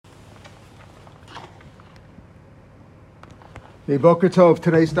Hey, Boker Tov.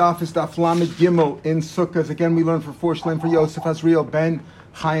 Today's daf is Daf Lamed Gimel in Sukkot. Again, we learn for four Shlem for Yosef Azriel ben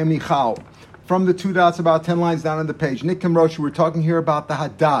Chaim Michal. From the two dots, about 10 lines down on the page. Nikim Rosh, we're talking here about the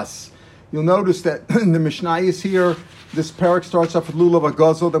Hadas. You'll notice that the Mishnah is here. This parak starts off with Lulav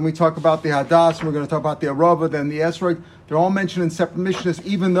Agazel. Then we talk about the Hadas. And we're going to talk about the Arava, then the Esrog. They're all mentioned in separate Mishnahs,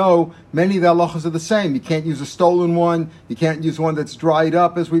 even though many of the halachas are the same. You can't use a stolen one. You can't use one that's dried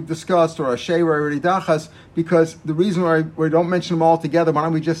up, as we've discussed, or a sheira or ridachas, because the reason why we don't mention them all together, why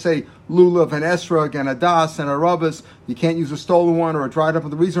don't we just say lulav and esrog and adas and arabas? You can't use a stolen one or a dried up.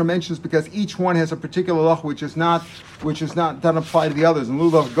 And the reason I mention is because each one has a particular halacha which is not doesn't apply to the others. In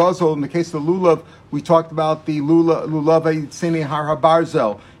lulav gazel, in the case of the lulav, we talked about the lulav tzini har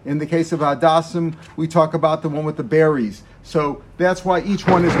habarzel. In the case of Hadasim, we talk about the one with the berries. So that's why each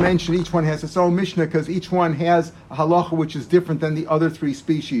one is mentioned. Each one has its own Mishnah because each one has a halacha which is different than the other three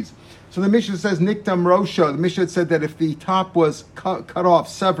species. So the Mishnah says, Niktam Rosha. The Mishnah said that if the top was cut off,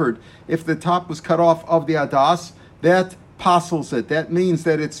 severed, if the top was cut off of the Hadas, that passels it. That means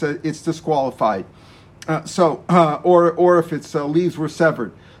that it's disqualified. Or if its leaves were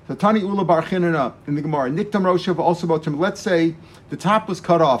severed. So Tani Ula Bar Chinana in the Gemara, Niktam Roshav also about him. Let's say the top was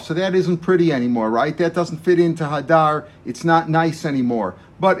cut off, so that isn't pretty anymore, right? That doesn't fit into Hadar. It's not nice anymore.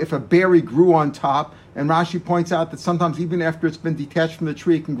 But if a berry grew on top, and Rashi points out that sometimes even after it's been detached from the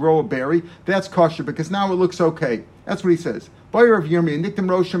tree, it can grow a berry, that's kosher because now it looks okay. That's what he says. Boyer of Yirmi, Niktam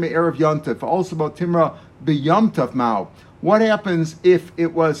Roshav Erev Yontif, also about Timra B'Yomtav Mao. What happens if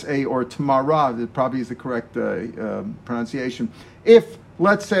it was or Tamara, that probably is the correct pronunciation, if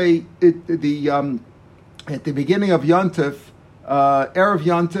let's say at the beginning of Yontif, Erev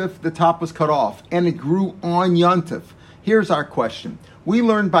Yontif, the top was cut off, and it grew on Yontif. Here's our question. We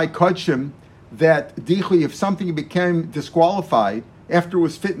learned by Kodshim that Dichli, if something became disqualified, after it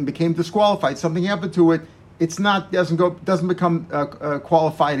was fit and became disqualified, something happened to it, doesn't become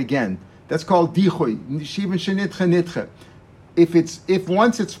qualified again. That's called Dichli. Shivin Shenitche Nitche. If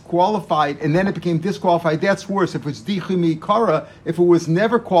once it's qualified and then it became disqualified, that's worse. If it's dichimi kara, if it was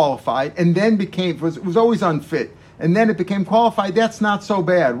never qualified and then it was always unfit and then it became qualified, that's not so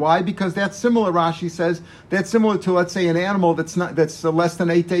bad. Why? Because that's similar. Rashi says that's similar to, let's say, an animal that's less than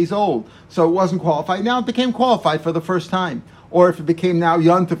 8 days old, so it wasn't qualified. Now it became qualified for the first time. Or if it became now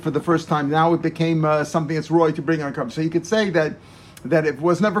yontif for the first time, now it became something that's roy to bring on come. So you could say that if it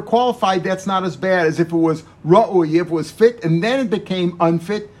was never qualified, that's not as bad as if it was ra'ui, if it was fit, and then it became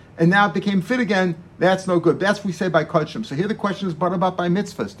unfit, and now it became fit again, that's no good. That's what we say by kodshim. So here the question is, what about by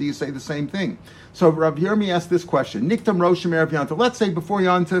mitzvahs? Do you say the same thing? So Rav Yirmi asked this question, Niktam Roshim Erev Yontif. Let's say before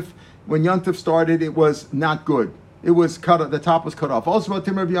Yontif, when Yontif started, it was not good. It was cut. The top was cut off. Also about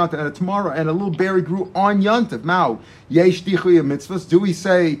Timur of Yontif, and tomorrow, and a little berry grew on Yontif. Now, yesh dichuy mitzvahs. Do we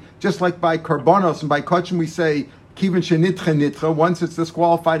say, just like by karbonos and by kodshim, we say, Kivin shenitche nitche, once it's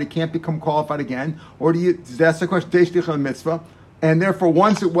disqualified, it can't become qualified again. Or that's the question, deish dicha mitzvah. And therefore,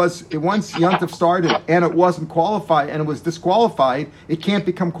 once Yontif started and it wasn't qualified and it was disqualified, it can't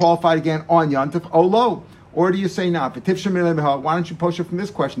become qualified again on Yontif. Olo. Or do you say not? Why don't you push it from this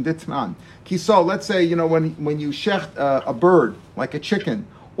question? Ditman. Kiso, let's say, when you shecht a bird, like a chicken,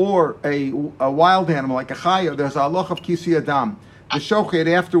 or a wild animal, like a chaya, there's a halacha of kisi adam. The shochet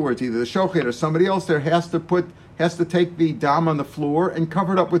afterwards, either the shochet or somebody else there has to take the dam on the floor and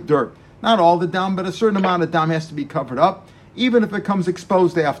cover it up with dirt. Not all the dam, but a certain amount of dam has to be covered up, even if it comes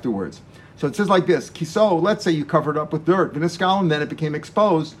exposed afterwards. So it says like this, Kiso, let's say you covered it up with dirt, Viniskal, and then it became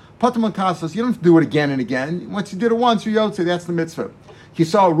exposed. Patamon Kasas, you don't have to do it again and again. Once you did it once, you yotze, that's the mitzvah.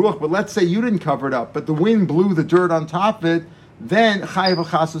 Kiso Ruach, but let's say you didn't cover it up, but the wind blew the dirt on top of it, then Chayav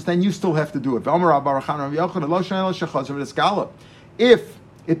Chasas, then you still have to do it. If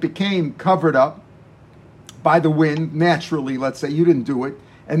it became covered up by the wind, naturally, let's say you didn't do it,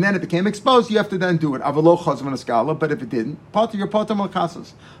 and then it became exposed, you have to then do it. Avalo chazvan eskala, but if it didn't, you're potem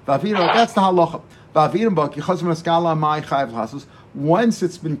al-kasas. That's the halacha. Once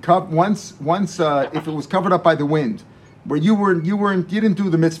it's been covered, once if it was covered up by the wind, where you didn't do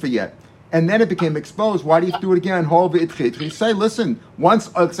the mitzvah yet, and then it became exposed, why do you have to do it again? Say, listen,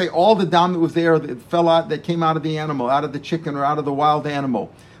 once, let's say all the dam that was there that fell out, that came out of the animal, out of the chicken or out of the wild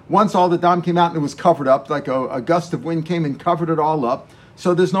animal, once all the dam came out and it was covered up, like a gust of wind came and covered it all up,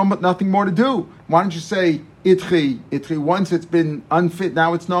 so there's nothing more to do. Why don't you say itchi? Once it's been unfit,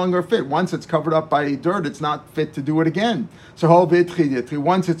 now it's no longer fit. Once it's covered up by dirt, it's not fit to do it again. So itchi.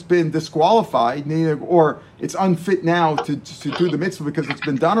 Once it's been disqualified, or it's unfit now to do the mitzvah because it's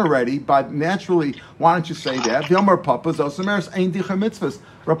been done already. But naturally, why don't you say that? V'yomer Papa zosameres ein dicha mitzvahs.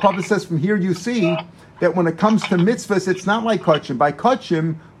 Rav Papa says from here you see that when it comes to mitzvahs, it's not like kodshim. By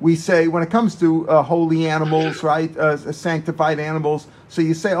kodshim, we say when it comes to holy animals, right, sanctified animals. So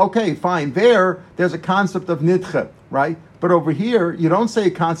you say, okay, fine. There's a concept of nidche, right? But over here, you don't say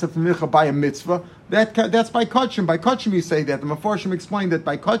a concept of nidche by a mitzvah. That's by kachim. By kachim, you say that. The Mefarshim explained that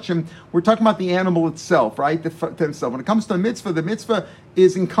by kachim, we're talking about the animal itself, right? When it comes to a mitzvah, the mitzvah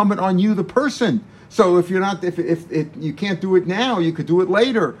is incumbent on you, the person. So if you're not, if you can't do it now, you could do it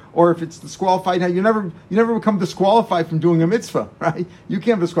later. Or if it's disqualified, you never become disqualified from doing a mitzvah, right? You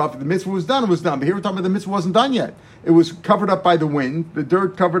can't be disqualified. The mitzvah was done; it was done. But here we're talking about the mitzvah wasn't done yet. It was covered up by the wind. The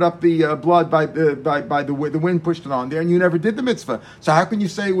dirt covered up the blood by the wind. The wind pushed it on there, and you never did the mitzvah. So how can you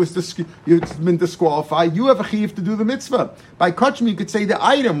say it's been disqualified? You have a chiyuv to do the mitzvah. By kachim, you could say the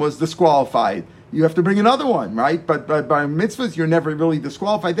item was disqualified. You have to bring another one, right? But by mitzvahs, you're never really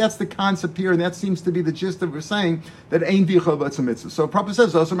disqualified. That's the concept here, and that seems to be the gist of we're saying that ein dicha but it's a mitzvah. So Prabhupada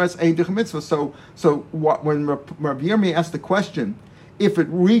says also ein dicha mitzvah. So when Rabbi Yirmiyah asked the question, if it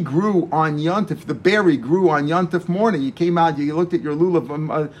regrew on Yontif, the berry grew on Yontif morning, you came out, you looked at your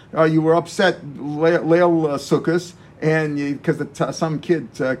lulav, you were upset, Leil Sukkos, and because some kid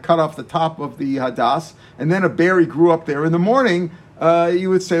cut off the top of the hadas, and then a berry grew up there in the morning. You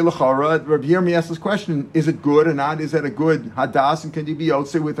would say l'chara. Rabbi Yirmiyah asked this question: is it good or not? Is that a good hadas, and can you be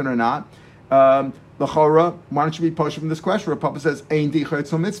yotze with it or not? L'chara, why don't you be poshed from this question? Rav Papa says ein dicha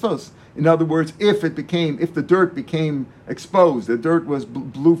etzol mitzvos. In other words, if the dirt became exposed, the dirt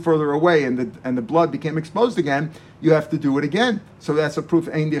blew further away, and the blood became exposed again, you have to do it again. So that's a proof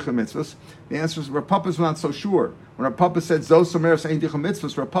ein dicha mitzvos. The answer is Rav Papa's not so sure. When Rav Papa said zos someres ein dicha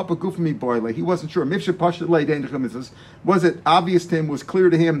mitzvos, Rav Papa gufmi boile, he wasn't sure. Mifshe pashat leid ein dicha mitzvos. Was it obvious to him? Was clear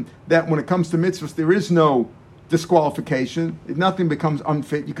to him that when it comes to mitzvos, there is no disqualification. If nothing becomes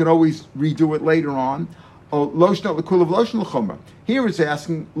unfit, you can always redo it later on. Here it's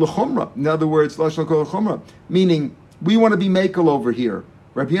asking l'chumra. In other words, l'chumra, meaning we want to be makel over here.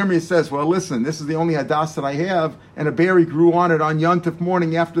 Rabbi Yirmiyah says, well, listen, this is the only hadas that I have, and a berry grew on it on Yontif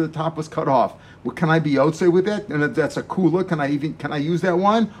morning after the top was cut off. Well, can I be yotze with it? And if that's a kula, can I use that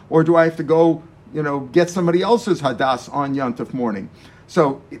one? Or do I have to go, get somebody else's hadas on Yontif morning?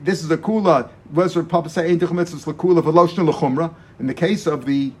 So this is a kula. Papa say ein dicha mitzvos l'kula v'loshna l'chumra. In the case of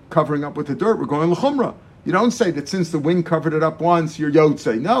the covering up with the dirt, we're going l'chumra. You don't say that since the wind covered it up once, you're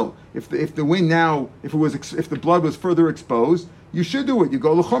yotze. No, if the wind now, if the blood was further exposed, you should do it. You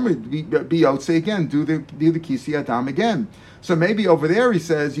go l'chumra, be yotze again, do the kisi adam again. So maybe over there he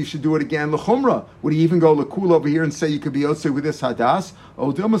says you should do it again l'chumra. Would he even go l'kul over here and say you could be yotze with this hadas?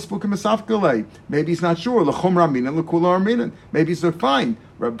 Oh, maybe he's not sure. L'chumra minan, l'kula minan. Maybe he's fine.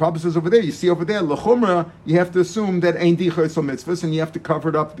 Rabbi Prabhupada says over there, you see over there, l'chumra, you have to assume that ein dicha etzol mitzvahs, and you have to cover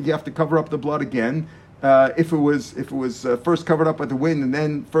it up. You have to cover up the blood again. If it was first covered up by the wind and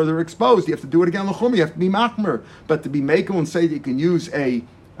then further exposed, you have to do it again l'chumra. You have to be machmer. But to be makel and say that you can use a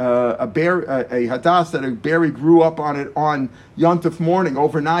hadas that a berry grew up on it on Yontif morning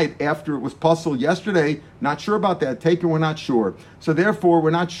overnight after it was puzzled yesterday, not sure about that. Take it, we're not sure. So therefore,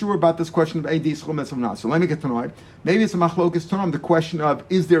 we're not sure about this question of ein dicha mitzvah. So let me get to know it. Maybe it's a machlokas tanam, the question of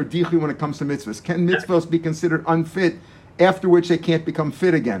is there dichi when it comes to mitzvahs? Can mitzvahs be considered unfit after which they can't become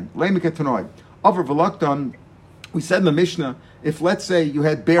fit again? Let me get to know it. Over Velaktan, we said in the Mishnah, if let's say you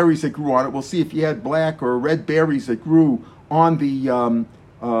had berries that grew on it, we'll see if you had black or red berries that grew on the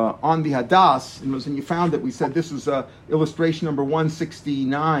hadas, and when you found it, we said this was illustration number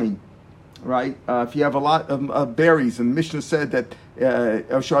 169, right? If you have a lot of berries, and Mishnah said that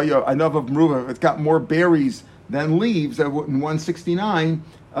I'll show you enough of Meruva, it's got more berries than leaves in 169,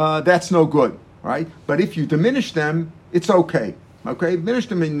 that's no good, right? But if you diminish them, it's okay. Okay, diminish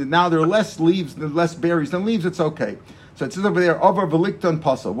them, and now there are less leaves, less berries than leaves, it's okay. So it says over there, Avar Velikton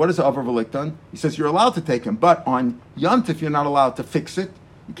Pasal. What is Avar Velikton? He says you're allowed to take them, but on Yontif you're not allowed to fix it.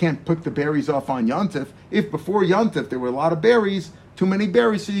 You can't pick the berries off on Yontif. If before Yontif there were a lot of berries, too many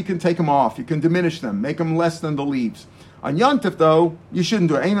berries, so you can take them off. You can diminish them, make them less than the leaves. On Yontif, though, you shouldn't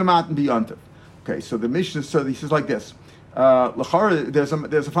do it. Aim them out and be Yontif. Okay, so the Mishnah, so he says like this. There's a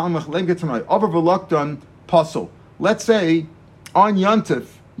following Avar Velikton Pasal. Let's say on Yontif,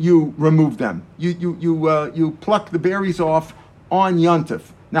 you remove them. You pluck the berries off on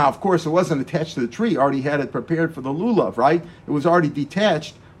Yontif. Now, of course, it wasn't attached to the tree. Already had it prepared for the lulav, right? It was already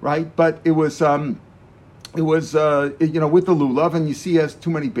detached, right? But it was with the lulav, and you see it has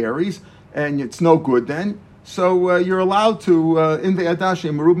too many berries, and it's no good then. So you're allowed to in the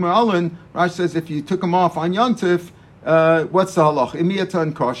Adashi Merub Me'alin. Rashi says if you took them off on Yontif. What's the halach? Imiyata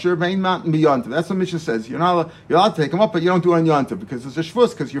and kosher, main mountain beyond. That's what Mishnah says. You're allowed to take them up, but you don't do it on Yontif because it's a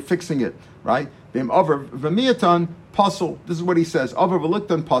shvus, because you're fixing it, right? Over v'miyatan puzzle. This is what he says. Over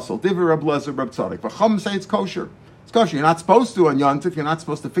v'liktan puzzle. Divi Reb Lezer Reb Tzadik. V'cham say it's kosher. It's kosher. You're not supposed to on Yontif. You're not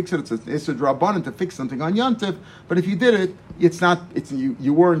supposed to fix it. It's an Issa Drabanan to fix something on Yontif. But if you did it, it's not. It's you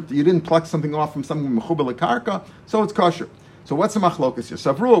didn't pluck something off from something mechuber lekarka, so it's kosher. So what's the machlokas here?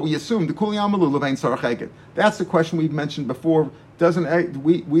 Savrua, we assume the kuli amalulav ain't sarach. That's the question we've mentioned before. Doesn't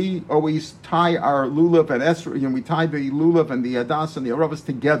we always tie our lulav and esrog? We tie the lulav and the adas and the aravas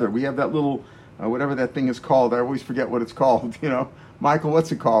together. We have that little whatever that thing is called. I always forget what it's called. Michael,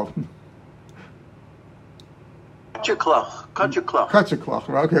 what's it called?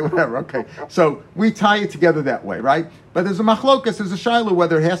 Kutcherklach. Okay, whatever. Okay, so we tie it together that way, right? But there's a machlokas, there's a shiloh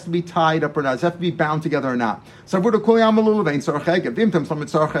whether it has to be tied up or not. Does it have to be bound together or not?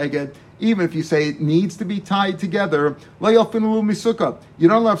 Even if you say it needs to be tied together, you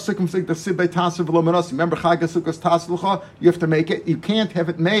don't have sikkim sik the sibbe tasav v'lo. Remember Chag HaSukkos taslucha? You have to make it. You can't have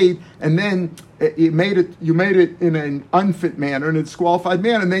it made and then you made it in an unfit manner, in a disqualified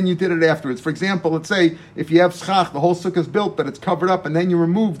manner, and then you did it afterwards. For example, let's say if you have schach, the whole sukkah is built, but it's covered up, and then you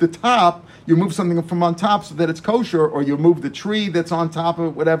remove the top, you remove something from on top so that it's kosher, or you remove the tree that's on top of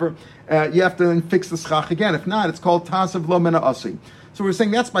it, whatever. You have to then fix the schach again. If not, it's called tasav lo mina asi. So we're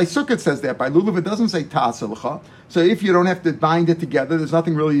saying that's by sukkah it says that. By lulav it doesn't say tasalcha. So if you don't have to bind it together, there's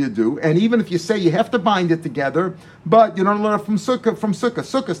nothing really to do. And even if you say you have to bind it together, but you don't learn it from sukkah.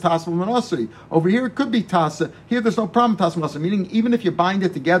 Sukkah's tasal manasi. Over here it could be tasa. Here there's no problem tasal manasi. Meaning even if you bind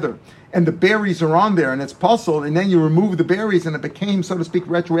it together and the berries are on there and it's puzzled, and then you remove the berries and it became, so to speak,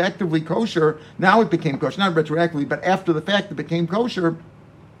 retroactively kosher. Now it became kosher, not retroactively, but after the fact it became kosher.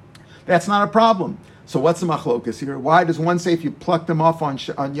 That's not a problem. So what's the machlokas here? Why does one say if you pluck them off on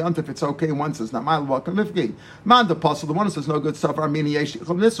Yontif it's okay, and one says not? Man the puzzle, the one who says no good stuff.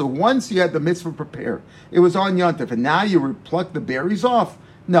 So once you had the mitzvah prepared, it was on Yontif, and now you pluck the berries off.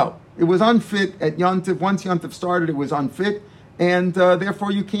 No, it was unfit at Yontif. Once Yontif started, it was unfit, and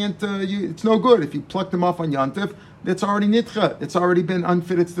therefore you can't. It's no good if you pluck them off on Yontif. It's already nitcha. It's already been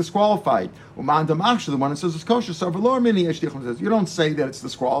unfit. It's disqualified. The one that says it's kosher. Says you don't say that it's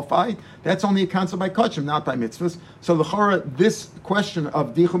disqualified. That's only a concept by kachim, not by mitzvahs. So the chora, this question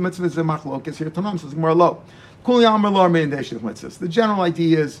of dichum mitzvahs is a machlok is here. Tanam says more low. The general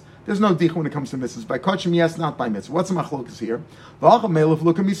idea is there's no dichum when it comes to mitzvahs. By kachim, yes, not by mitzvahs. What's the machlok is here? The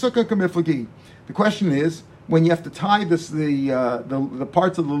question is when you have to tie this the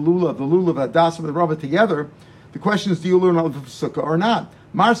parts of the lulav adas and the rava together. The question is, do you learn out of sukkah or not?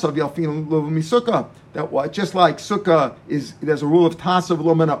 Marsav yalfin lovmi sukkah. That what? Just like sukkah is, there's a rule of tasav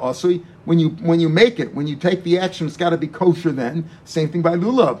lomena asui. When you make it, when you take the action, it's got to be kosher. Then same thing by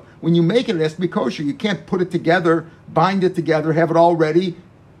lulav. When you make it, it has to be kosher. You can't put it together, bind it together, have it all ready,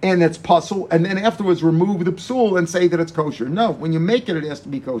 and it's puzzle, and then afterwards remove the psul and say that it's kosher. No, when you make it, it has to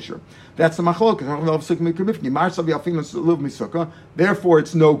be kosher. That's the machlok. Therefore,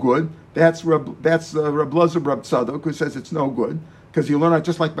 it's no good. That's Rab Lazar Rab Tzadok who says it's no good because you learn it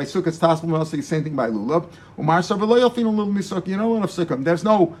just like by sukkah. It's possible also the same thing by lulav. You don't learn of sukkah. There's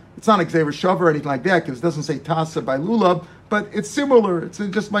no. It's not exaver shav or anything like that because it doesn't say tasa by lulav. But it's similar. It's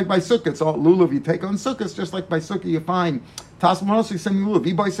just like by sukkah. It's all lulav you take on sukkah. It's just like by sukkah you find tasa also same lulav.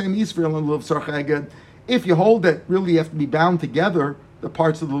 If you hold that really you have to be bound together, the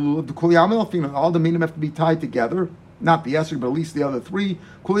parts of the lulav, the kuliyam all the minim have to be tied together. Not the esrog, but at least the other three.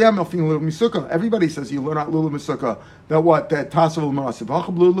 Everybody says you learn out lulav misukah. That what? That tasav l'marasiv.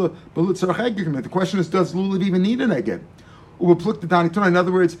 The question is, does lulav even need an eged? In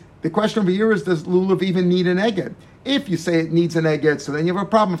other words, the question over here is, does lulav even need an eged? If you say it needs an eged, so then you have a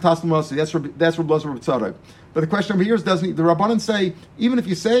problem with tasav l'marasiv. That's Reb Lazar Reb Tzadok. But the question over here is, doesn't the Rabbanan say even if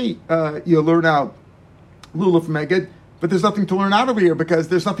you say you learn out lulav from eged, but there's nothing to learn out over here because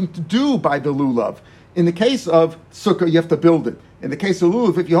there's nothing to do by the lulav. In the case of sukkah, you have to build it. In the case of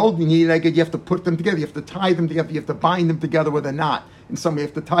lulav, if you hold you have to put them together. You have to tie them together. You have to bind them together with a knot. In some way, you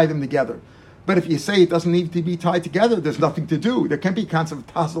have to tie them together. But if you say it doesn't need to be tied together, there's nothing to do. There can't be a concept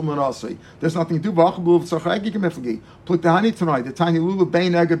of tasal manasi. There's nothing to do. The tiny lulav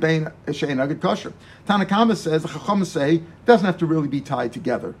bein eged bein shein eged kosher. Tanakama says the Chacham say it doesn't have to really be tied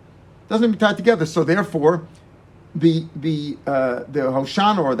together. Doesn't have to be tied together. So therefore, the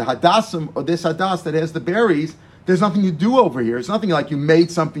Hoshana or the Hadassim or this Hadas that has the berries, there's nothing to do over here. It's nothing like you made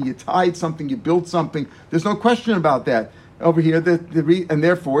something, you tied something, you built something. There's no question about that over here. And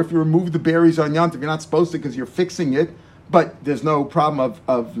therefore, if you remove the berries on Yontif, you're not supposed to because you're fixing it. But there's no problem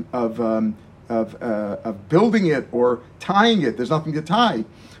of building it or tying it. There's nothing to tie.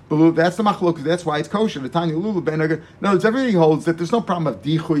 That's the machlok. That's why it's kosher. The tiny lulav ben. In other words, everybody holds that there's no problem of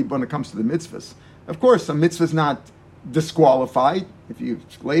dichui when it comes to the mitzvahs. Of course, a mitzvah is not disqualified. If you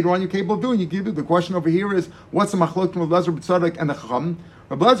later on you're capable of doing, you give it. The question over here is, what's the machlok with Lezer b'tzadik and the chacham?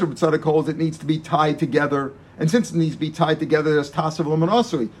 Rabbi Lezer b'tzadik holds it needs to be tied together, and since it needs to be tied together, there's tasav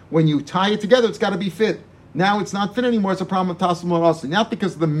l'manasui. When you tie it together, it's got to be fit. Now it's not fit anymore. It's a problem with tasav l'manasui, not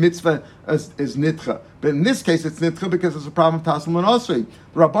because the mitzvah is nitcha, but in this case it's nitcha because it's a problem with tasav l'manasui.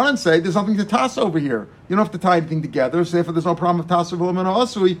 The Rabbanan say there's nothing to tas over here. You don't have to tie anything together, so therefore there's no problem with tasav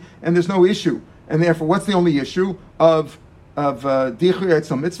l'manasui, and there's no issue. And therefore, what's the only issue of dichur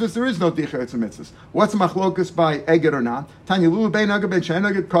etzal mitzvahs? There is no dichur etzal mitzvahs. What's machlokus by eged or not? Tanya lulu bein agad ben shein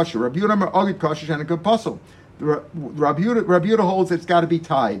agad kosher. Rabbi Yehuda agad kosher shein agad pasul. Rabbi Yehuda holds it's got to be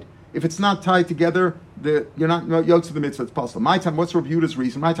tied. If it's not tied together, you're not yotz the mitzvah. It's possible. My time. What's Rabbi Yehuda's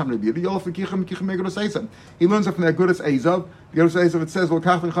reason? My time. Rabbi Yehuda. He learns it from the Agudas Ezav. The Agudas Ezav, it says, "Well,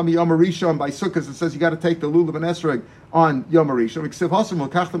 kachtem chami Yom Rishon." By Sukkot, it says you got to take the lulav and esrog on Yom Rishon. Ksiv hasim well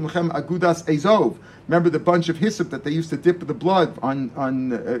kachtem lechem Agudas Ezov. Remember the bunch of hyssop that they used to dip the blood on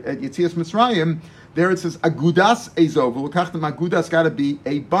at Yetzias Mitzrayim. There it says Agudas Ezov. Well, kachtem Agudas got to be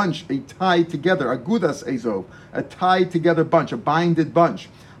a bunch, a tied together Agudas Ezov, a tied together bunch, a binded bunch.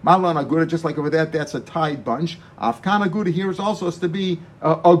 Malan Aguda, just like over that, that's a tied bunch. Afkan Aguda here is also has to be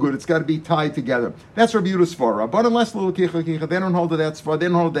Agud. It's got to be tied together. That's Rabbi Yehuda's svara. But unless little kicha, they don't hold to that svara. They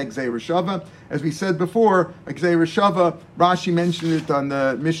don't hold the Gzeir Shava. As we said before, Gzeir Shava, Rashi mentioned it on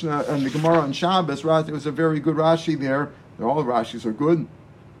the Mishnah and the Gemara on Shabbos. It was a very good Rashi there. All the Rashis are good.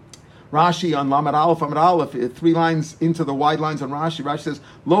 Rashi on Lamed Aleph, Amud Aleph, 3 lines into the wide lines on Rashi. Rashi says,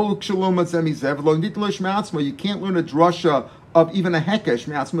 Lo kshalom atzemizev, lo nitlosh ma'atzma. You can't learn a drasha of even a hekesh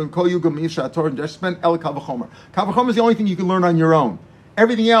ma'atzma. Kol yugam misha Torah. Just spend el kavachomer. Kavachomer is the only thing you can learn on your own.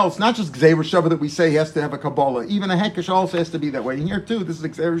 Everything else, not just Gzeir Shava that we say has to have a Kabbalah. Even a hekesh also has to be that way. And here too, this is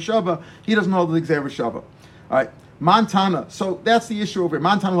Gzeir Shava. He doesn't hold the Gzeir Shava. All right, Montana. So that's the issue over here.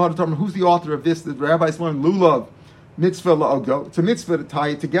 Montana. Who's the author of this? The rabbis learned Lulav. Mitzvah la'ogdo. It's a mitzvah to tie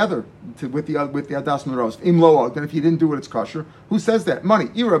it together with the adas meros. Im lo'og. Then if you didn't do it, it's kosher. Who says that? Money.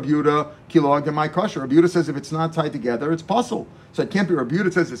 Rabbi Yehuda kilog and my kosher. Rabbi Yehuda says if it's not tied together, it's pasul. So it can't be Rabbi Yehuda.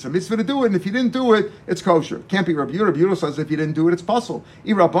 It says it's a mitzvah to do it, and if you didn't do it, it's kosher. It can't be Rabbi Yehuda. Rabbi Yehuda says if you didn't do it, it's pasul.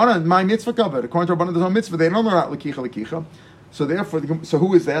 Rabbanan, my mitzvah covered. According to Rabbanan, there's no mitzvah. They don't learn out lekicha. So therefore, so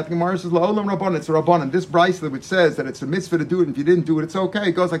who is that? The Gemara says, La'olam Rabbanan, it's a Rabbanan. This brisa which says that it's a mitzvah to do it, and if you didn't do it, it's okay.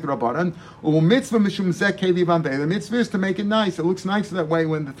 It goes like the Rabbanan. Mitzvah mishum zeh keli v'ambei. The mitzvah is to make it nice. It looks nicer that way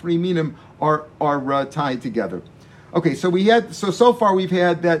when the 3 minim are tied together. Okay, so far we've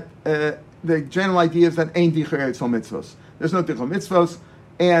had that the general idea is that ain't dichur etzal mitzvos. There's no dichur mitzvos.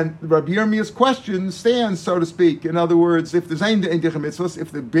 And Rabbi Yirmiyah's question stands, so to speak. In other words, if there's ain't dichur mitzvos,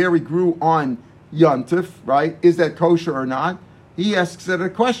 if the berry grew on Yontif, right? Is that kosher or not? He asks that a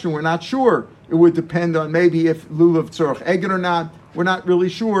question. We're not sure. It would depend on maybe if lulav tzorach eged or not. We're not really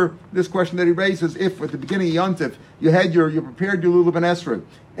sure. This question that he raises, if at the beginning of Yontif you prepared your lulav and esrog,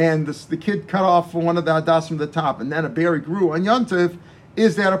 and the kid cut off one of the hadas from the top, and then a berry grew on Yontif,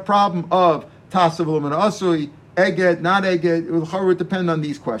 is that a problem of tasav l'man asui, eged, not eged? It would depend on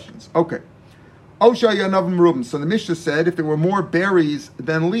these questions. Okay. Osha Yanavim Rubin. So the Mishnah said if there were more berries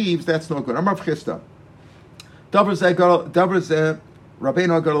than leaves, that's no good. Amar Chisda.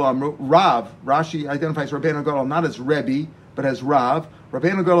 Rabbeinu Gadol Amru. Rav. Rashi identifies Rabbeinu Gadol not as Rebbe, but as Rav.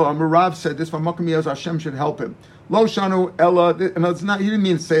 Rabbeinu Gadol Amru. Rav said this from Makom Yaz Hashem should help him. Lo Shanu Ella. And it's not. He didn't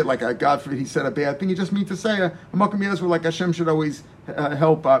mean to say it like a God forbid he said a bad thing. He just meant to say Makom Yaz were like Hashem should always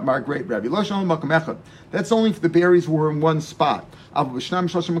help my great Rebbe. Lo Shanu Makom Echad. That's only if the berries were in one spot. Avu B'Shnam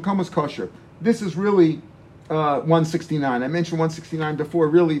Shloshim Makom was kosher. This is really 169. I mentioned 169 before.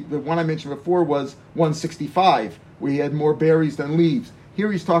 Really, the one I mentioned before was 165, where he had more berries than leaves.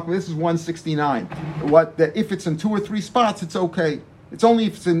 Here he's talking. This is 169. That if it's in 2 or 3 spots, it's okay. It's only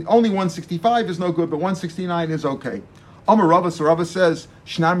if it's in only 165 is no good, but 169 is okay. Amar Rava, so Rava says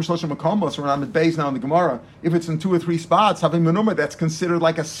Shnam Shloshim Makomos. We're on the base now in the Gemara. If it's in 2 or 3 spots, having menuma, that's considered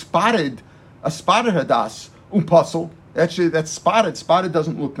like a spotted hadas puzzle. Actually, that's spotted. Spotted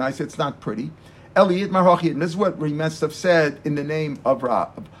doesn't look nice. It's not pretty. Eliyat Marachit. And this is what we must have said in the name of Rav.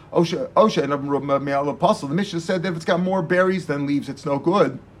 Osha and Me'al Apostle. The Mishnah said that if it's got more berries than leaves, it's no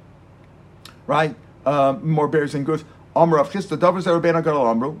good. Right? More berries than goods. Amr Rav Chisda. Davers Rabbeinu Gadol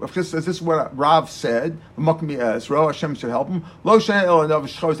Amru. Rav Chisda says this is what Rav said. Hashem should help him. Lo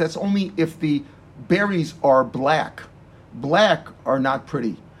Shana. That's only if the berries are black. Black are not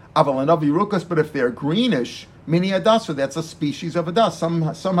pretty. Aval Anav Yerukas. But if they're greenish, mini hadasa, that's a species of hadas. Some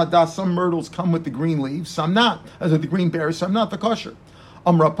hadas, some myrtles come with the green leaves, some not. The green berries, some not. The kosher.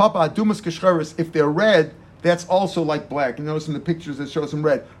 Amra papa adumas kashcharis. If they're red, that's also like black. You notice in the pictures it shows in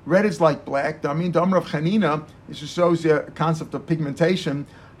red. Red is like black. I mean, the Amr of Chanina, it just shows you a concept of pigmentation.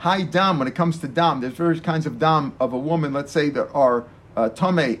 High dam, when it comes to dam, there's various kinds of dam of a woman, let's say, that are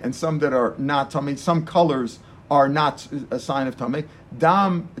tameh, and some that are not tameh. Some colors are not a sign of tameh.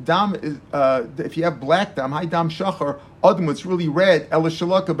 Dam is, if you have black dam, high dam shachar, Adam, it's really red,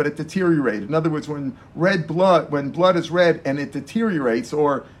 elishalaka, but it deteriorated. In other words, when blood is red and it deteriorates,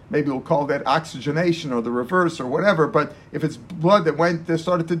 or maybe we'll call that oxygenation or the reverse or whatever, but if it's blood that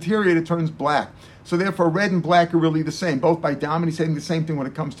started to deteriorate, it turns black. So therefore, red and black are really the same, both by Dam, and he's saying the same thing when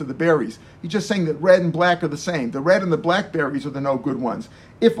it comes to the berries. He's just saying that red and black are the same. The red and the black berries are the no good ones.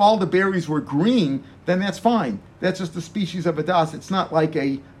 If all the berries were green, then that's fine. That's just a species of a das. It's not like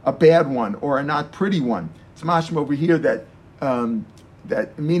a bad one or a not pretty one. It's mashma over here that mine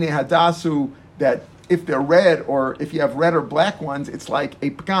hadasu, that if they're red, or if you have red or black ones, it's like a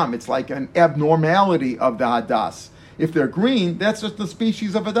pgam, it's like an abnormality of the hadas. If they're green, that's just the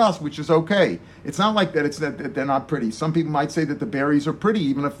species of hadas, which is okay. It's not like that. It's that they're not pretty. Some people might say that the berries are pretty,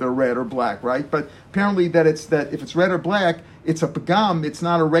 even if they're red or black, right? But apparently, that if it's red or black, it's a pagam. It's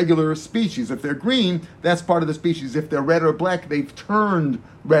not a regular species. If they're green, that's part of the species. If they're red or black, they've turned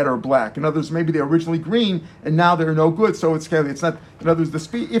red or black. In other words, maybe they're originally green and now they're no good. So it's not. In other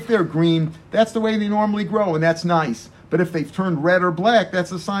words, if they're green, that's the way they normally grow, and that's nice. But if they've turned red or black,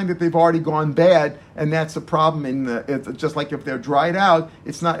 that's a sign that they've already gone bad, and that's a problem. It's just like if they're dried out,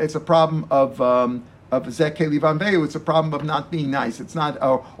 it's not. It's a problem of zekeli vanveu. It's a problem of not being nice. It's not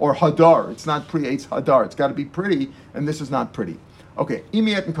or hadar. It's not pre-eitz hadar. It's got to be pretty, and this is not pretty. Okay,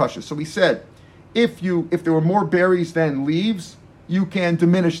 imiyat and kasha. So we said, if there were more berries than leaves, you can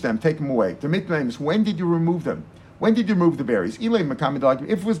diminish them, take them away. The mitnaim is, when did you remove them? When did you remove the berries? If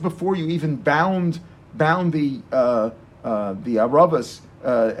it was before you even bound the aravas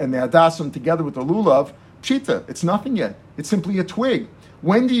and the hadasim together with the lulav, pshita, it's nothing yet. It's simply a twig.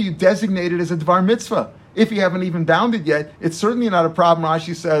 When do you designate it as a dvar mitzvah? If you haven't even bound it yet, it's certainly not a problem,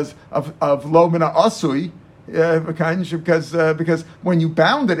 Rashi says, of lo mina asui, because when you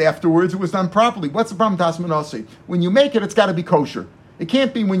bound it afterwards, it was done properly. What's the problem, tasman asui? When you make it, it's got to be kosher. It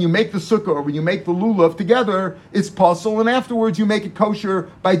can't be when you make the sukkah or when you make the lulav together, it's puzzle, and afterwards you make it kosher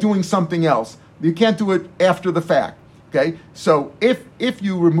by doing something else. You can't do it after the fact. Okay, so if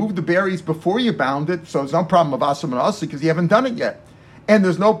you remove the berries before you bound it, so there's no problem of asam and asi because you haven't done it yet, and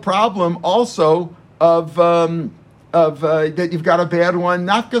there's no problem also of that you've got a bad one,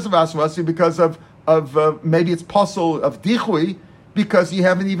 not because of asam and asi, because of maybe it's puzzle of dichui, because you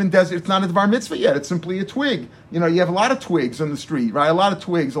haven't even it's not a dvar mitzvah yet. It's simply a twig. You have a lot of twigs on the street, right? A lot of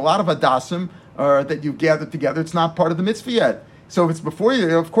twigs, a lot of adasim that you've gathered together. It's not part of the mitzvah yet. So if it's before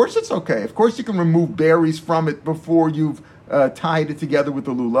you, of course it's okay. Of course you can remove berries from it before you've tied it together with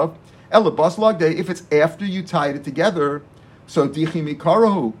the lulav. If it's after you tied it together, so dichi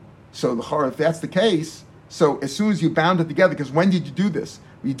mikarahu. So if that's the case, so as soon as you bound it together, because when did you do this?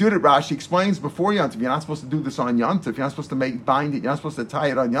 You did it, Rashi explains, before Yantiv. You're not supposed to do this on Yantiv. You're not supposed to bind it. You're not supposed to tie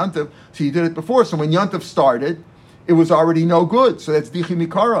it on Yantiv. So you did it before. So when Yantiv started, it was already no good. So that's dichi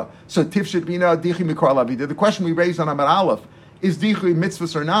mikara. So tifshit bina dichi mikara lavida. The question we raised on Amar Aleph, is dichi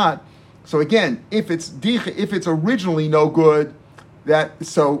mitzvahs or not? So again, if it's originally no good, because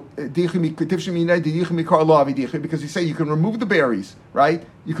you say you can remove the berries, right?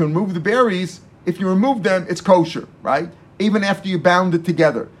 You can remove the berries. If you remove them, it's kosher, right? Even after you bound it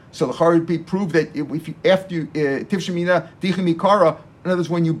together. So the Charipi proved that tifshemina dichi mikara, in other words,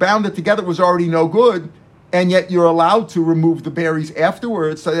 when you bound it together, it was already no good, and yet you're allowed to remove the berries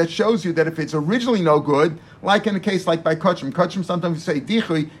afterwards. So that shows you that if it's originally no good, like in a case like by kachim sometimes you say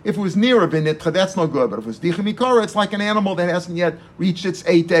dichi, if it was near a binitcha, that's no good. But if it was dichi mikara, it's like an animal that hasn't yet reached its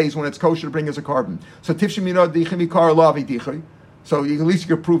 8 days when it's kosher to bring as a carbon. So tifshemina dichi mikara lavi dichi. So at least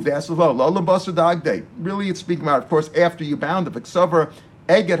you can prove that as well. Lolam basar dag day. Really, it's speaking about, of course, after you bound it. V'ksavar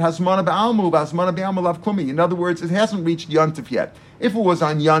eget hasmana ba'almu hasmana ba'almu lav klumi. In other words, it hasn't reached Yontif yet. If it was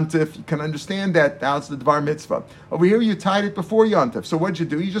on Yontif, you can understand that. Now it's the Dvar Mitzvah. Over here, you tied it before Yontif. So what'd you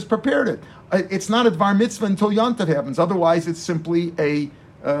do? You just prepared it. It's not a Dvar Mitzvah until Yontif happens. Otherwise, it's simply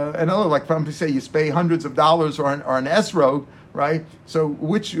another, like if say you pay hundreds of dollars or an esrog, right? So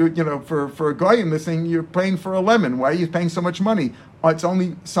which, for a guy in this thing, you're paying for a lemon. Why are you paying so much money? It's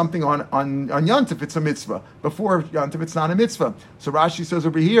only something on Yontif, it's a mitzvah. Before Yontif, it's not a mitzvah. So Rashi says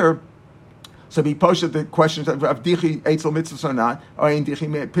over here, so we posted the question of dichi eitzel mitzvahs or not, or in dichi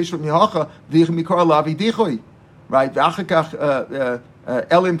pishvat mihacha, dichi mikar lavi dichi, right? V'achakach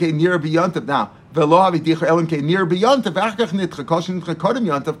elim ke nir b'yontiv. Now, v'lo havi dichi elim ke nir b'yontiv, v'achakach nitcha, koshin nitcha kodem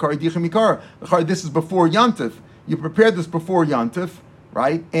yontiv, kari dichi mikar. This is before Yontif. You prepared this before Yontif,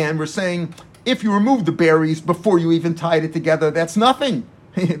 right? And we're saying If you remove the berries before you even tied it together, that's nothing.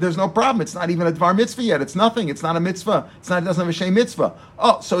 There's no problem. It's not even a dvar mitzvah yet. It's nothing. It's not a mitzvah. It doesn't have a shem mitzvah.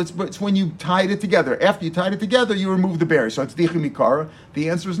 Oh, so it's when you tied it together. After you tied it together, you remove the berries. So it's dichum mikara. The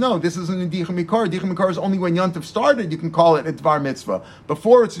answer is no. This isn't a dichum mikara. Dichum mikara is only when yontif started. You can call it a dvar mitzvah.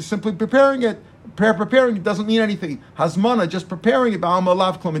 Before, it's just simply preparing it. Preparing it doesn't mean anything. Hazmana, just preparing it, ba'alma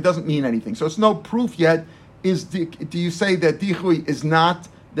lav klum, it doesn't mean anything. So it's no proof yet. Do you say that dichui is not,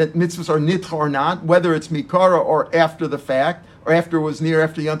 that mitzvahs are nitcha or not, whether it's mikara or after the fact, or after it was near,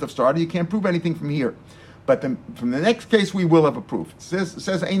 after Yontif started? You can't prove anything from here. But from the next case, we will have a proof. It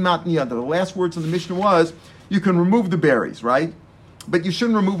says ein mat niyanta. The last words of the Mishnah was, you can remove the berries, right? But you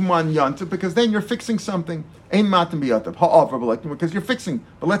shouldn't remove them on Yontif, because then you're fixing something. Ein mat niyanta, ha'av, because you're fixing.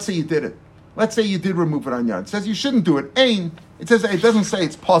 But let's say you did it. Let's say you did remove it on Yontif. It says you shouldn't do it. Ein. It doesn't say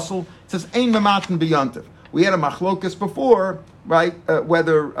it's puzzle. It says ein mamatin b'Yontif. We had a machlokas before, right?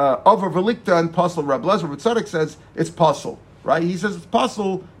 Whether over velikta and puzzle. Reb Lezer Tzadok says it's puzzle. Right? He says it's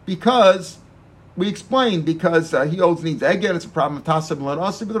puzzle because we explained, because he holds needs again. It's a problem of tasib and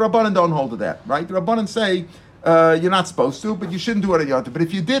asi, but the Rabbanan don't hold to that. Right? The Rabbanan say you're not supposed to, but you shouldn't do it at Yontif. But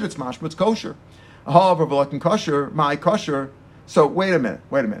if you did, it's mashma, it's kosher. However, v'lakin kosher, my kosher. So wait a minute.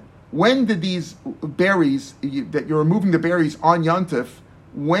 When did these berries that you're removing the berries on Yontif?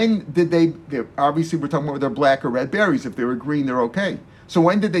 When did they? Obviously, we're talking about whether they're black or red berries. If they were green, they're okay. So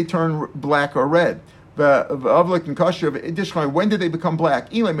when did they turn black or red? When did they become black?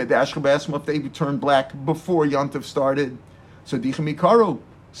 If they turned black before Yontif started, so dichim.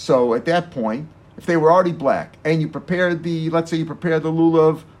 So at that point, if they were already black and you prepared let's say you prepared the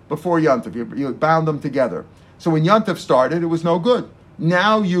lulav before Yontif, you bound them together. So when Yontif started, it was no good.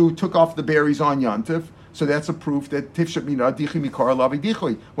 Now you took off the berries on Yontif, so that's a proof that tifshat mina dichim mikar lavi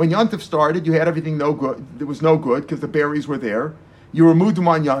dichui. When Yontif started, you had everything no good. It was no good because the berries were there. You removed them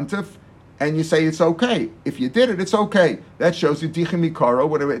on Yontif, and you say it's okay. If you did it, it's okay. That shows you dichim mikaro.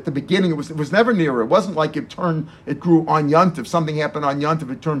 Whatever at the beginning, it was never nearer. It wasn't like it grew on Yontif. Something happened on Yontif.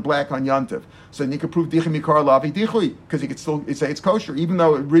 It turned black on Yontif. So then you could prove dichim mikaro lavi dichui, because you could still say it's kosher, even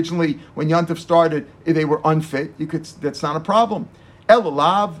though originally when Yontif started they were unfit. That's not a problem.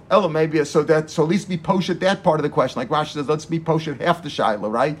 Ella maybe so at least be poshet that part of the question. Like Rashi says, let's be poshet half the shaila,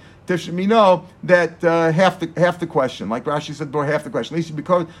 right? We know that half the question. Like Rashi said, half the question. At least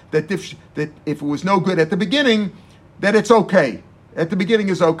because that if it was no good at the beginning, that it's okay. At the beginning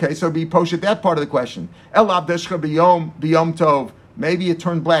is okay. So be poshet that part of the question. Elav deshcha biyom tov. Maybe it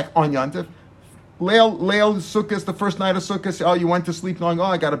turned black on Yontif. Leil Sukkot, the first night of Sukkot, you went to sleep knowing,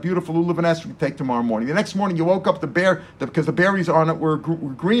 I got a beautiful lulav and esrog to take tomorrow morning. The next morning you woke up because the berries on it were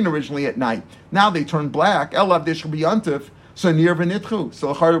green originally at night. Now they turned black. Elav deshcha biyontif. So near v'nitchu. So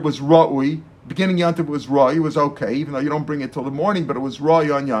it was ra'ui. Beginning Yontif was ra'ui. It was okay, even though you don't bring it till the morning, but it was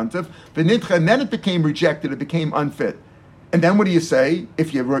ra'ui on Yontif. V'nitcha, and then it became rejected. It became unfit. And then what do you say?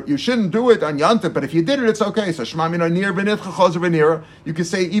 If you shouldn't do it on Yontif, but if you did it, it's okay. So Shema Mina Nir V'nitcha Chozer V'nira. You can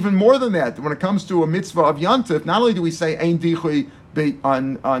say even more than that. When it comes to a mitzvah of Yontif, not only do we say Ein Dichui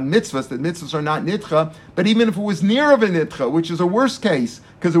on mitzvahs, that mitzvahs are not nitcha, but even if it was near of a nitcha, which is a worse case,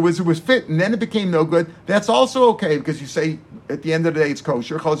 because it was fit and then it became no good, that's also okay, because you say at the end of the day it's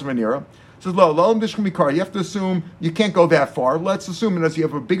kosher, Chozer V'nira. Says you have to assume you can't go that far. Let's assume that as you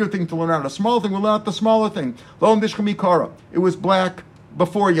have a bigger thing to learn out, a smaller thing, we'll learn out the smaller thing. It was black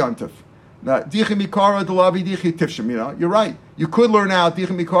before Yontif. You're right. You could learn out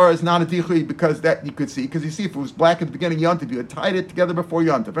dichim mikara is not a dichim because that you could see, because you see if it was black at the beginning Yontif, you had tied it together before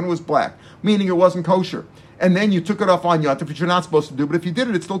Yontif and it was black, meaning it wasn't kosher. And then you took it off on Yontif, which you're not supposed to do, but if you did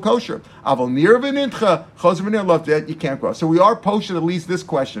it, it's still kosher. Aval nir v'nitcha, chozer v'nir loved that, you can't go. So we are posted at least this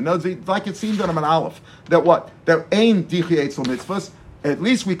question. No, it's like it seems that I'm an aleph. That what? That ain dichi etzel mitzvahs. At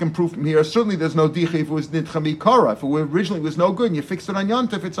least we can prove from here, certainly there's no dichi if it was nitcha mikara. If it originally was no good and you fixed it on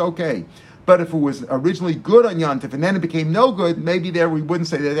Yontif, it's okay. But if it was originally good on Yontif and then it became no good, maybe there we wouldn't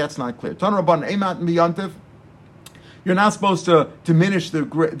say that. That's not clear. Tan Rabban Eimat and Yontif. You're not supposed to diminish the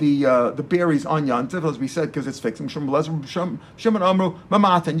berries on Yontif, as we said, because it's fixing. Shimon Amru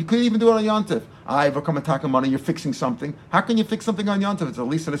Mamatan. You could even do it on Yontif. I've come attack money. You're fixing something. How can you fix something on Yontif? It's at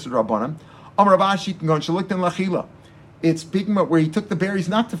least an Isra Rabbanim. Amar Ravashi can go and Shaliktan Lachila. It's speaking about where he took the berries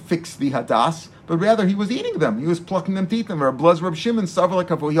not to fix the hadas, but rather he was eating them. He was plucking them to eat them. Or Blaz Reb Shimon,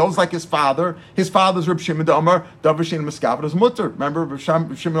 he holds like his father. His father's Reb Shimon Damar, Davar Shein Miskaven is mutter. Remember, Reb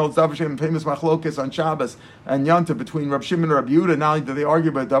Shimon holds Davar Shein, famous machlokes on Shabbos and Yontif between Reb Shimon and Reb Yehuda. Not only do they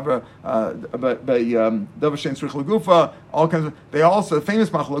argue about Davar Shein Tzrich L'Gufa, all kinds of. They also famous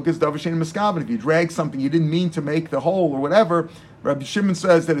machlokes Davar Shein Miskaven. If you drag something you didn't mean to make the hole or whatever, Rabbi Shimon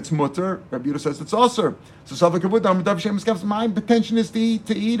says that it's mutter. Rabbi Yehuda says it's osur. So my intention is to eat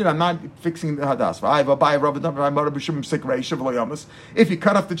it. I'm not fixing the hadas. If you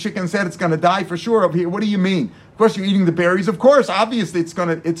cut off the chicken's head, it's going to die for sure. Over here, what do you mean? Of course, you're eating the berries. Of course, obviously,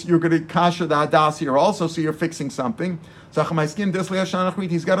 you're going to kasha the hadas here also. So you're fixing something. He's got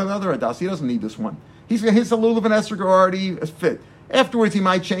another hadas. He doesn't need this one. His lulav and esrog are already fit. Afterwards, he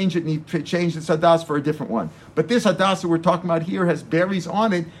might change it, and he changed the hadas for a different one. But this hadas that we're talking about here has berries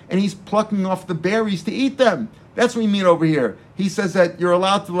on it, and he's plucking off the berries to eat them. That's what we mean over here. He says that you're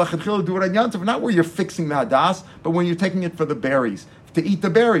allowed to lechatchila do it on Yantav, not where you're fixing the hadas, but when you're taking it for the berries, to eat the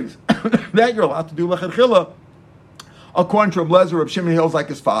berries. That you're allowed to do lechatchila. According to Reb Lezer, Reb Shimon holds like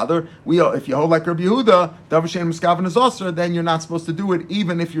his father. If you hold like Reb Yehuda, Davar Shein Miskaven is osur, then you're not supposed to do it,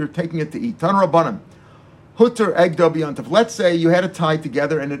 even if you're taking it to eat. Tan Rabbanim. Hutter egg dobi yontif. Let's say you had it tied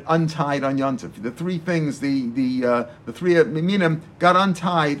together and it untied on yontif. The three things, the three minim got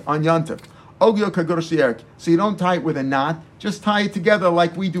untied on yontif. Ogyo kagor. So you don't tie it with a knot. Just tie it together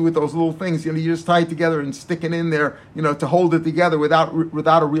like we do with those little things. You just tie it together and stick it in there, to hold it together without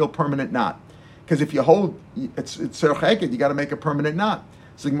a real permanent knot. Because if you hold, it's sercheket. You got to make a permanent knot.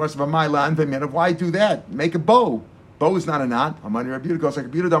 So why do that? Make a bow. Bow is not a knot. Rabbi Yehuda goes like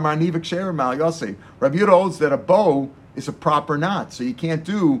Rabbi Yehuda holds that a bow is a proper knot, so you can't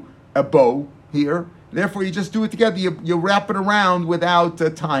do a bow here. Therefore, you just do it together. You wrap it around without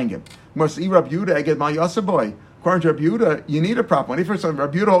tying it. According to Rabbi Yehuda, you need a proper one. Rabbi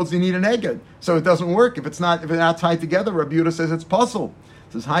Yehuda holds you need an eged, so it doesn't work if it's not tied together. Rabbi Yehuda says it's puzzle.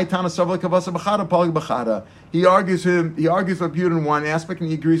 Says Hi Tana Savla Kavasa Bachada Pali Bachada. He argues with Rabbi Yehuda in one aspect, and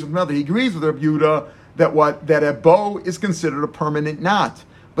he agrees with another. He agrees with Rabbi Yehuda that a bow is considered a permanent knot.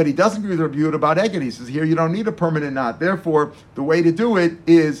 But he doesn't agree with Rabbi Yehuda about eged. He says here you don't need a permanent knot. Therefore, the way to do it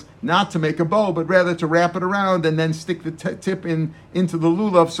is not to make a bow, but rather to wrap it around and then stick the tip into the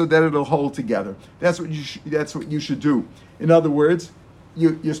lulav so that it'll hold together. That's what you should do. In other words,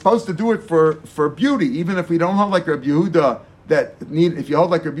 you're supposed to do it for beauty, even if we don't hold like Rabbi Yehuda. If you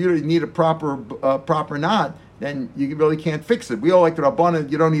hold like Rabbi Yehuda, you need a proper knot. Then you really can't fix it. We all like the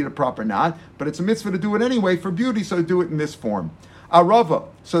Rabbanan, you don't need a proper knot, but it's a mitzvah to do it anyway for beauty, so do it in this form. Arava,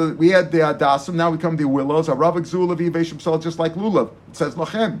 so we had the Adasim, now we come to the willows. Arava Gzula V'Yivei Psal, just like Lulav. It says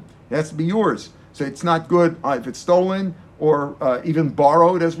Lachem, it has to be yours. So it's not good if it's stolen or even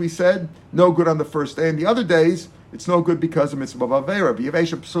borrowed, as we said. No good on the first day. And the other days, it's no good because of Mitzvah Avera. V'Yivei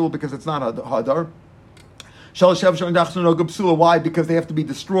Psal, because it's not Hadar. Why? Because they have to be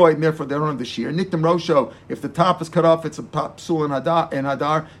destroyed, and therefore they don't have the shear. Niktam Rosho, if the top is cut off, it's a psul and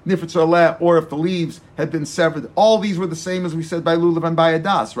hadar. Nifetz oleh, or if the leaves had been severed. All these were the same as we said by lulav and by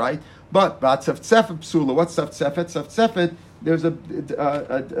adas, right? But tzeftzefet psula. What's tzeftzefet? Tzeftzefet. There's a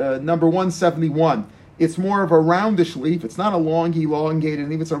number 171. It's more of a roundish leaf. It's not a elongated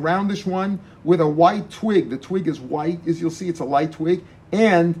leaf. It's a roundish one with a white twig. The twig is white, as you'll see. It's a light twig,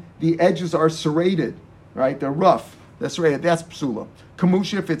 and the edges are serrated. Right, they're rough. That's right. That's psula.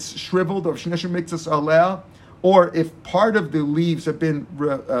 Kamusha, if it's shriveled, or shneshim miktas aleh, or if part of the leaves have been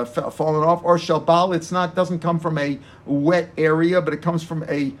fallen off, or shalbal, doesn't come from a wet area, but it comes from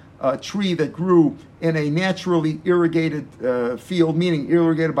a tree that grew in a naturally irrigated field, meaning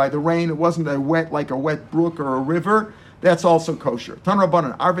irrigated by the rain. It wasn't a wet brook or a river. That's also kosher. Tan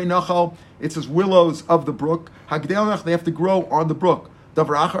Rabbanan, Arvei Nachal, it says willows of the brook. Hagdel, they have to grow on the brook. Their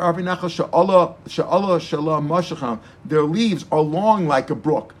leaves are long like a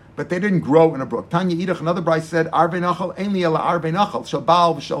brook, but they didn't grow in a brook. Tanya Idach, another bride said, how do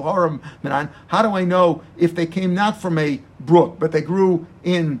I know if they came not from a brook, but they grew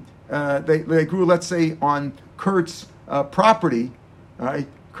they grew, let's say, on Kurt's property, right?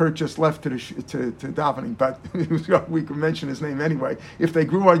 Kurt just left to davening, but we can mention his name anyway. If they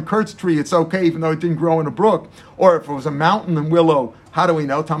grew on Kurt's tree, it's okay, even though it didn't grow in a brook. Or if it was a mountain and willow, how do we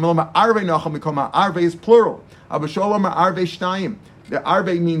know? Arve is plural. The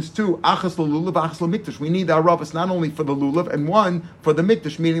arve means two. Achas lulav, achas mikdash. We need the aravas not only for the lulav and one for the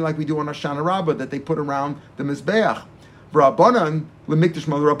mikdash, meaning like we do on Hoshana Rabbah that they put around the mizbeach. Rabbanan, lemikdash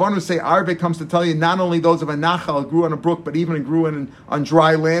mother. Rabbanan say arve comes to tell you not only those of a nachal grew on a brook, but even grew on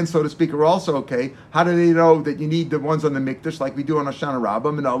dry land, so to speak, are also okay. How do they know that you need the ones on the mikdash like we do on Hoshana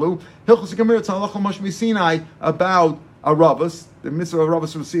Rabbah? Minalu hilchos gemir tzalachol mashmi Sinai about Aravas. The mitzvah of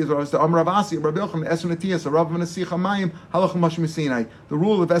Aravas will see is the Amar Ravasi, Rabbi Yochanan, Esun Atiyas, Arav V'Nasicha Mayim, Halach Mashmi Sinai. The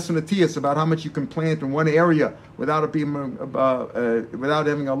rule of Esun Atiyas about how much you can plant in one area without it being without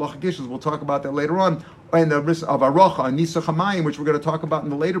having halacha gishus. We'll talk about that later on. And the risk of Aracha and Nisach Hamayim, which we're going to talk about in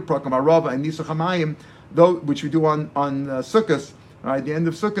the later program, Arava and Nisach Hamayim, though which we do on Sukkos. At the end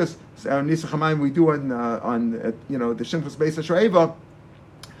of Sukkot, Nisach Hamayim we do on the Shimchus Beis HaShoeva.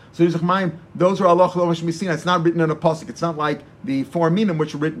 So Nisach Hamayim, those are Allah Cholomash Misina. It's not written in a pasuk. It's not like the four minim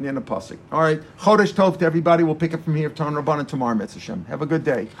which are written in a pasuk. All right, Chodesh Tov to everybody. We'll pick up from here. Tarn Rabbanan tomorrow. Mitzvah Hashem. Have a good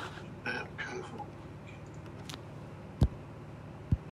day.